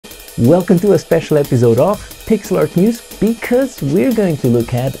Welcome to a special episode of Pixel Art News, because we're going to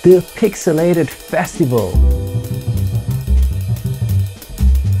look at the PixElated Festival.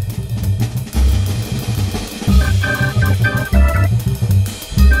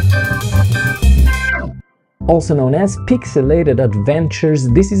 Also known as PixElated Adventures,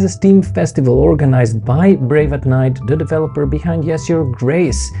 this is a Steam festival organized by Brave at Night, the developer behind Yes Your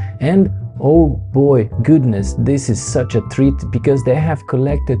Grace, and oh boy, goodness, this is such a treat because they have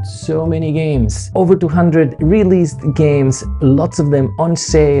collected so many games. Over 200 released games, lots of them on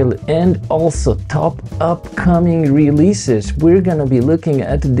sale, and also top upcoming releases. We're gonna be looking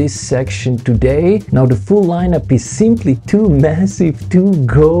at this section today. Now the full lineup is simply too massive to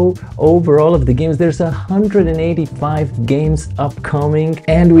go over all of the games. There's 185 games upcoming,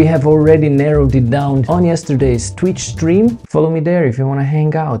 and we have already narrowed it down on yesterday's Twitch stream. Follow me there if you want to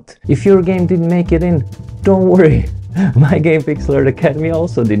hang out. If your game didn't make it in, don't worry. My game Pixel Art Academy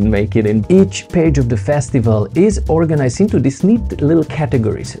also didn't make it in. Each page of the festival is organized into these neat little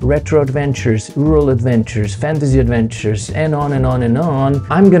categories: retro adventures, rural adventures, fantasy adventures, and on and on and on.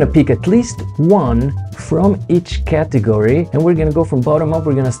 I'm gonna pick at least one from each category, and we're gonna go from bottom up.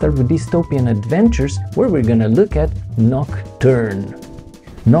 We're gonna start with dystopian adventures, where we're gonna look at Nocturne.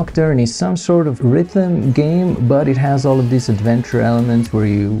 Nocturne is some sort of rhythm game, but it has all of these adventure elements where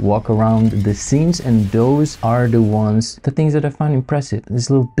you walk around the scenes, and those are the things that I find impressive.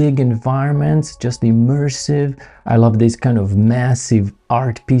 These little big environments, just immersive. I love these kind of massive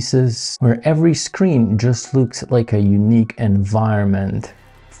art pieces where every screen just looks like a unique environment.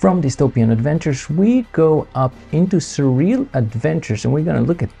 From dystopian adventures, we go up into surreal adventures, and we're gonna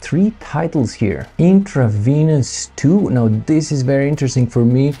look at 3 titles here. Intravenous 2. Now this is very interesting for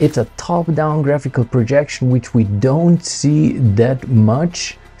me. It's a top-down graphical projection, which we don't see that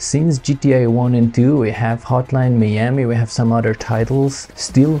much. Since GTA 1 and 2, we have Hotline Miami, we have some other titles,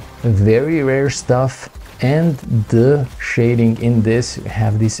 still very rare stuff. And the shading in this, we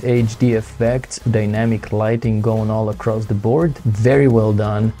have these HD effects, dynamic lighting going all across the board. Very well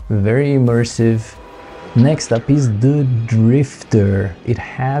done, very immersive. Next up is the Drifter. It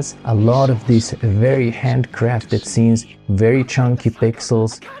has a lot of these very handcrafted scenes, very chunky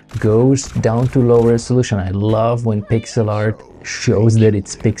pixels, goes down to low resolution. I love when pixel art shows that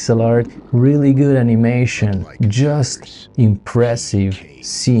it's pixel art. Really good animation, just impressive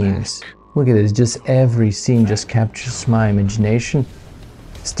scenes. Look at this, just every scene just captures my imagination.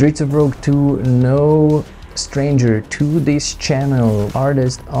 Streets of Rogue 2, no stranger to this channel.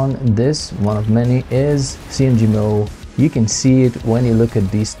 Artist on this, one of many, is CMGMO. You can see it when you look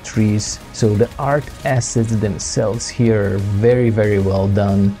at these trees. So the art assets themselves here are very, very well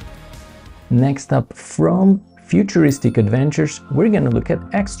done. Next up, from Futuristic Adventures, we're gonna look at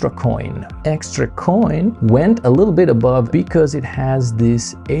Extra Coin. Extra Coin went a little bit above because it has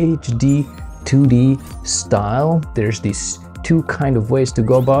this HD 2D style. There's these 2 kind of ways to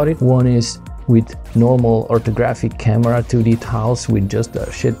go about it. One is with normal orthographic camera 2D tiles with just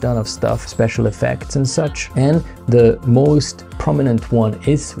a shit ton of stuff, special effects and such. And the most prominent one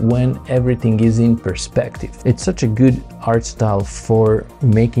is when everything is in perspective. It's such a good art style for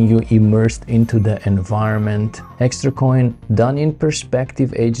making you immersed into the environment. Extra Coin done in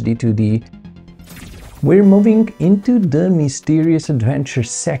perspective, HD 2D. We're moving into the Mysterious Adventure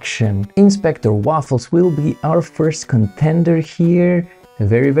section. Inspector Waffles will be our first contender here.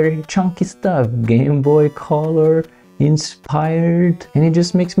 Very, very chunky stuff, Game Boy Color inspired, and it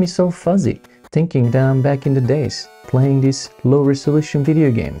just makes me so fuzzy, thinking that I'm back in the days, playing these low-resolution video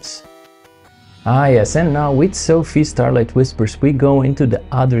games. Ah yes, and now with Sophie Starlight Whispers, we go into the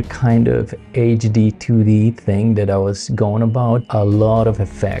other kind of HD 2D thing that I was going about. A lot of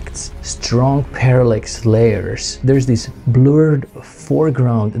effects, strong parallax layers. There's this blurred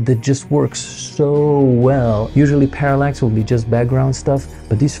foreground that just works so well. Usually parallax will be just background stuff,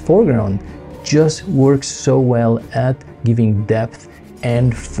 but this foreground just works so well at giving depth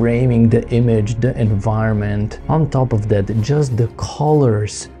and framing the image, the environment. On top of that, just the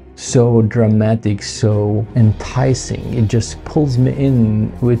colors, so dramatic, so enticing. It just pulls me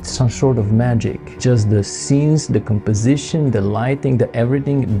in with some sort of magic. Just the scenes, the composition, the lighting, the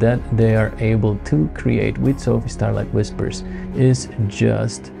everything that they are able to create with Sophie Starlight Whispers is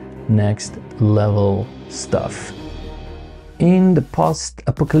just next level stuff. In the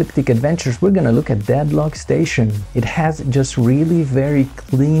post-apocalyptic adventures, we're gonna look at Deadlock Station. It has just really very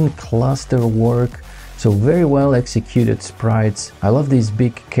clean cluster work. So very well executed sprites. I love these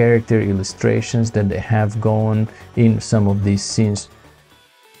big character illustrations that they have going in some of these scenes.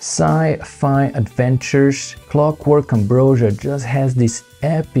 Sci-fi adventures. Clockwork Ambrosia just has these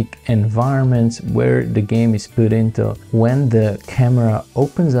epic environments where the game is put into when the camera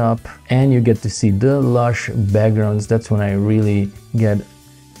opens up and you get to see the lush backgrounds. That's when I really get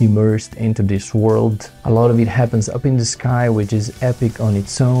immersed into this world. A lot of it happens up in the sky, which is epic on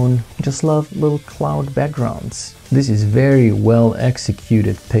its own. Just love little cloud backgrounds. This is very well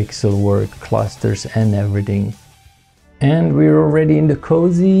executed pixel work, clusters and everything. And we're already in the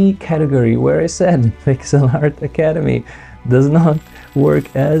cozy category where I said Pixel Art Academy does not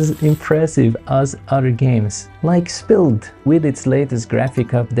work as impressive as other games. Like Spilled, with its latest graphic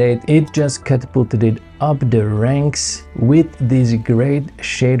update, it just catapulted it up the ranks with this great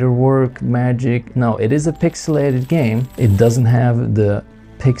shader work magic. Now, it is a pixelated game. It doesn't have the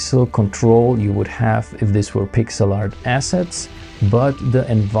pixel control you would have if this were pixel art assets, but the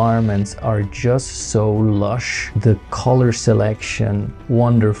environments are just so lush. The color selection,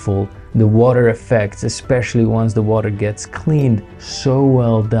 wonderful. The water effects, especially once the water gets cleaned, so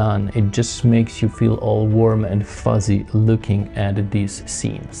well done. It just makes you feel all warm and fuzzy looking at these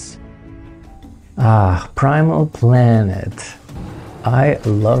scenes. Primal Planet. I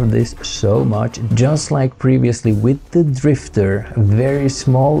love this so much. Just like previously with the Drifter, very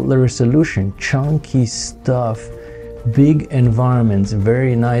small resolution, chunky stuff, big environments,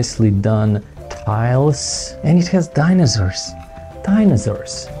 very nicely done tiles, and it has dinosaurs.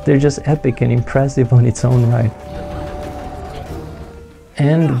 They're just epic and impressive on its own right.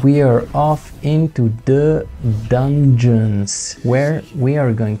 And we are off into the dungeons, where we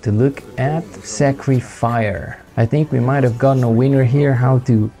are going to look at SacriFire. I think we might have gotten a winner here. How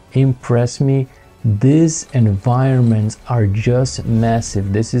to impress me. These environments are just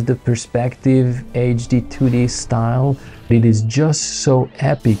massive. This is the perspective HD 2D style. It is just so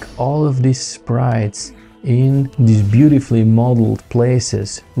epic. All of these sprites in these beautifully modeled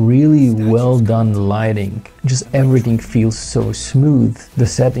places, really well done lighting, just everything feels so smooth. The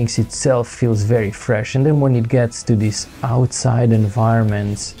settings itself feels very fresh, and then when it gets to these outside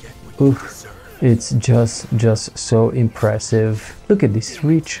environments, it's just so impressive. Look at this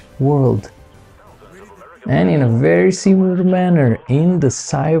rich world. And in a very similar manner, in the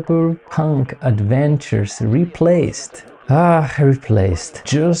cyberpunk adventures replaced,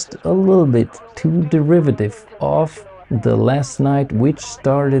 just a little bit too derivative of the Last Night, which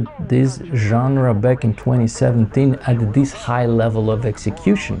started this genre back in 2017 at this high level of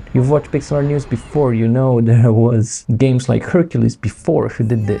execution. You've watched Pixel Art News before, you know there was games like Hercules before who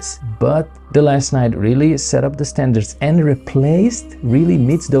did this. But The Last Night really set up the standards, and Replaced really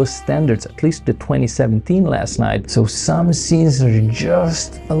meets those standards, at least the 2017 Last Night. So some scenes are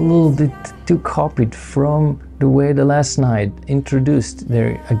just a little bit too copied from the way The Last Night introduced.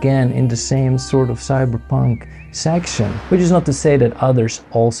 They're again in the same sort of cyberpunk section, which is not to say that others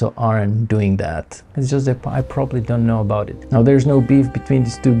also aren't doing that. It's just that I probably don't know about it. Now, there's no beef between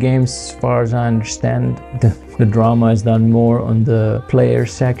these two games as far as I understand. The drama is done more on the player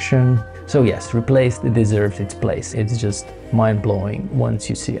section. So yes, Replaced, it deserves its place. It's just mind-blowing once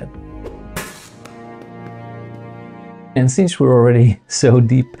you see it. And since we're already so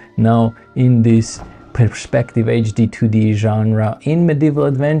deep now in this perspective HD 2D genre in medieval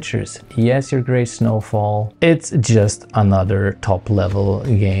adventures, Yes Your Grace Snowfall, it's just another top level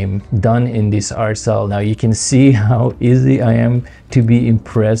game done in this art style. Now you can see how easy I am to be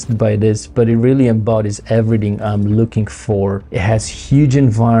impressed by this, but it really embodies everything I'm looking for. It has huge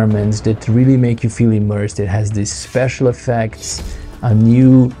environments that really make you feel immersed. It has these special effects, a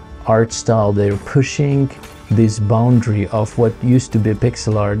new art style. They're pushing this boundary of what used to be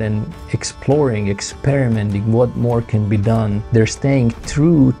pixel art and exploring, experimenting what more can be done. They're staying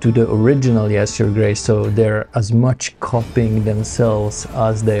true to the original Yes Your Grace, so they're as much copying themselves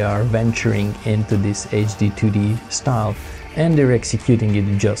as they are venturing into this HD 2D style, and they're executing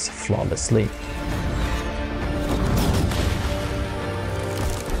it just flawlessly.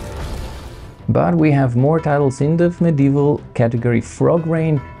 But we have more titles in the medieval category,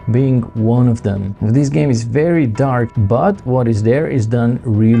 Frogreign being one of them. This game is very dark, but what is there is done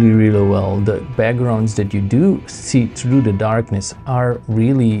really well. The backgrounds that you do see through the darkness are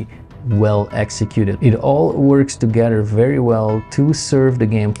really well executed. It all works together very well to serve the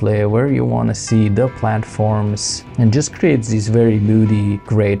gameplay where you want to see the platforms, and just creates this very moody,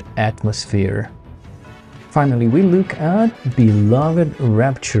 great atmosphere. Finally, we look at beloved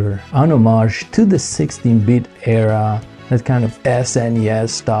Rapture, an homage to the 16-bit era, that kind of SNES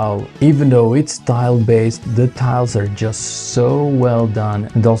style. Even though it's tile-based, the tiles are just so well done.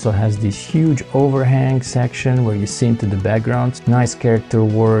 It also has this huge overhang section where you see into the backgrounds. Nice character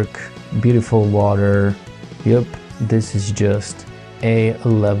work, beautiful water. Yep, this is just A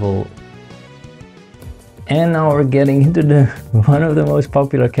level. And now we're getting into one of the most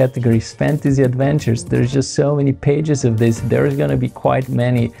popular categories, fantasy adventures. There's just so many pages of this. There's gonna be quite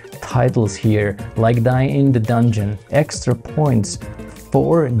many titles here, like Die in the Dungeon, Extra Points,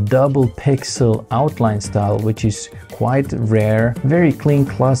 4 double pixel outline style, which is quite rare, very clean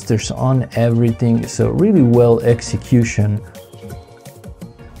clusters on everything, so really well execution.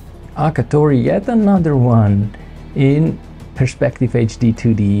 Akatori, yet another one in perspective HD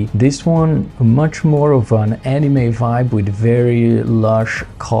 2D. This one much more of an anime vibe with very lush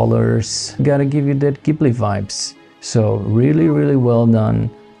colors. Gotta give you that Ghibli vibes. So really well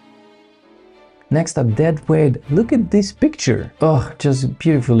done. Next up, Dead Weight. Look at this picture. Oh, just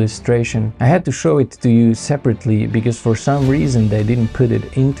beautiful illustration. I had to show it to you separately because for some reason they didn't put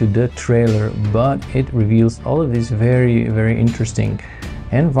it into the trailer, but it reveals all of these very interesting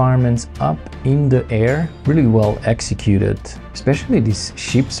environments up in the air, really well executed. Especially these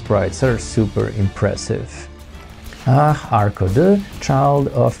ship sprites are super impressive. Arco, the child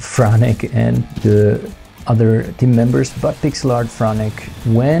of Franek and the other team members, but pixel art Franek.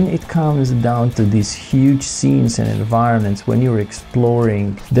 When it comes down to these huge scenes and environments, when you're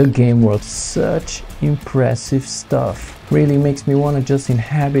exploring the game world, such impressive stuff. Really makes me want to just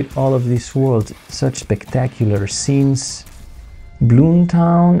inhabit all of these worlds. Such spectacular scenes.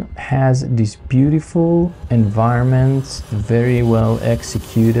 Bloomtown has these beautiful environments, very well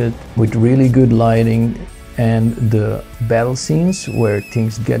executed, with really good lighting, and the battle scenes where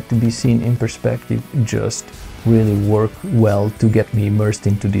things get to be seen in perspective just really work well to get me immersed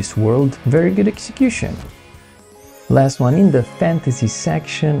into this world. Very good execution. Last one in the fantasy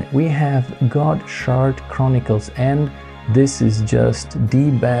section, we have Godshard Chronicles, and this is just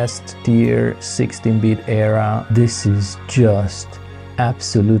the best tier 16-bit era. This is just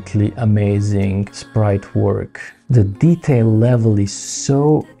absolutely amazing sprite work. The detail level is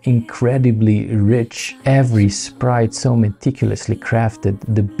so incredibly rich. Every sprite so meticulously crafted.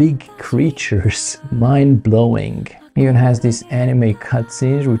 The big creatures, mind-blowing. Even has these anime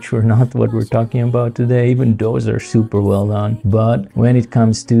cutscenes, which were not what we're talking about today. Even those are super well done. But when it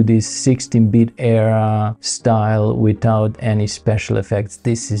comes to this 16-bit era style without any special effects,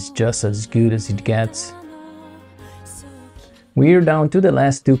 this is just as good as it gets. We're down to the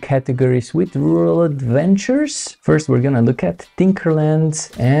last two categories with rural adventures. First, we're gonna look at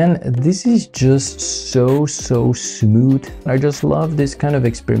Tinkerlands, and this is just so smooth. I just love this kind of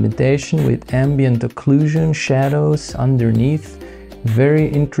experimentation with ambient occlusion, shadows underneath. Very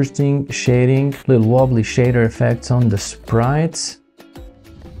interesting shading, little wobbly shader effects on the sprites.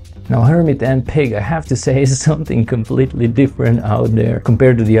 Now, Hermit and Pig, I have to say, is something completely different out there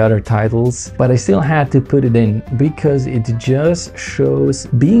compared to the other titles, but I still had to put it in because it just shows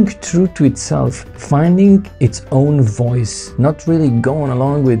being true to itself, finding its own voice, not really going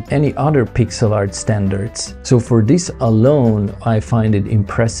along with any other pixel art standards. So for this alone, I find it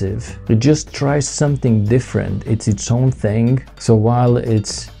impressive. It just tries something different. It's its own thing. So while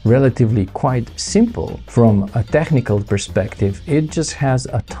it's relatively quite simple from a technical perspective, it just has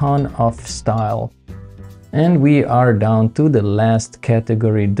a ton of style. And we are down to the last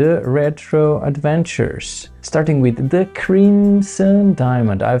category, the retro adventures, starting with the Crimson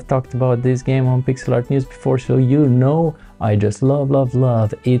Diamond. I've talked about this game on Pixel Art News before, so you know I just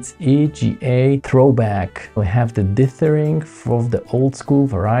love its EGA throwback. We have the dithering of the old school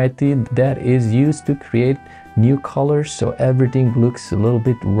variety that is used to create new colors, so everything looks a little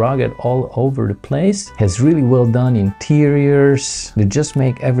bit rugged all over the place. Has really well done interiors. They just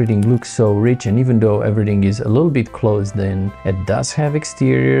make everything look so rich, and even though everything is a little bit closed in, it does have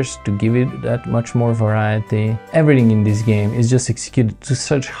exteriors to give it that much more variety. Everything in this game is just executed to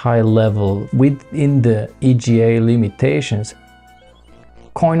such high level within the EGA limitations.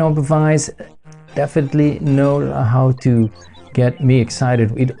 Coin Opvise definitely knows how to get me excited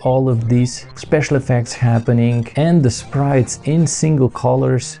with all of these special effects happening, and the sprites in single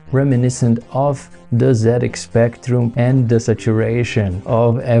colors reminiscent of the ZX Spectrum, and the saturation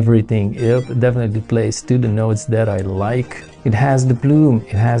of everything. It definitely plays to the notes that I like. It has the bloom,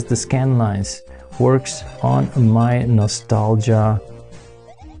 it has the scan lines, works on my nostalgia.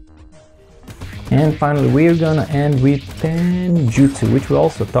 And finally, we're gonna end with Tenjutsu, which we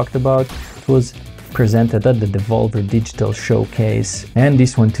also talked about. It was presented at the Devolver Digital Showcase, and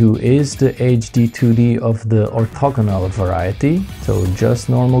this one too is the HD 2D of the orthogonal variety, so just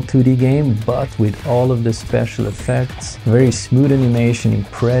normal 2D game but with all of the special effects, very smooth animation,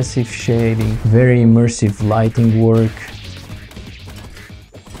 impressive shading, very immersive lighting work.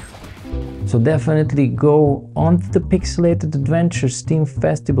 So definitely go on the PixElated Adventures Steam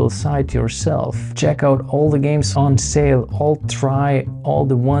Festival site yourself. Check out all the games on sale, try all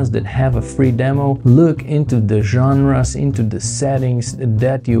the ones that have a free demo. Look into the genres, into the settings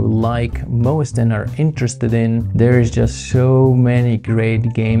that you like most and are interested in. There is just so many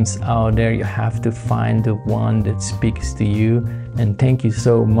great games out there. You have to find the one that speaks to you. And thank you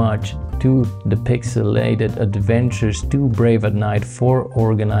so much to the PixElated Adventures, to Brave at Night for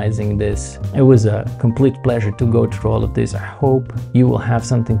organizing this. It was a complete pleasure to go through all of this. I hope you will have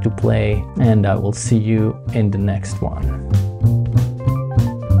something to play, and I will see you in the next one.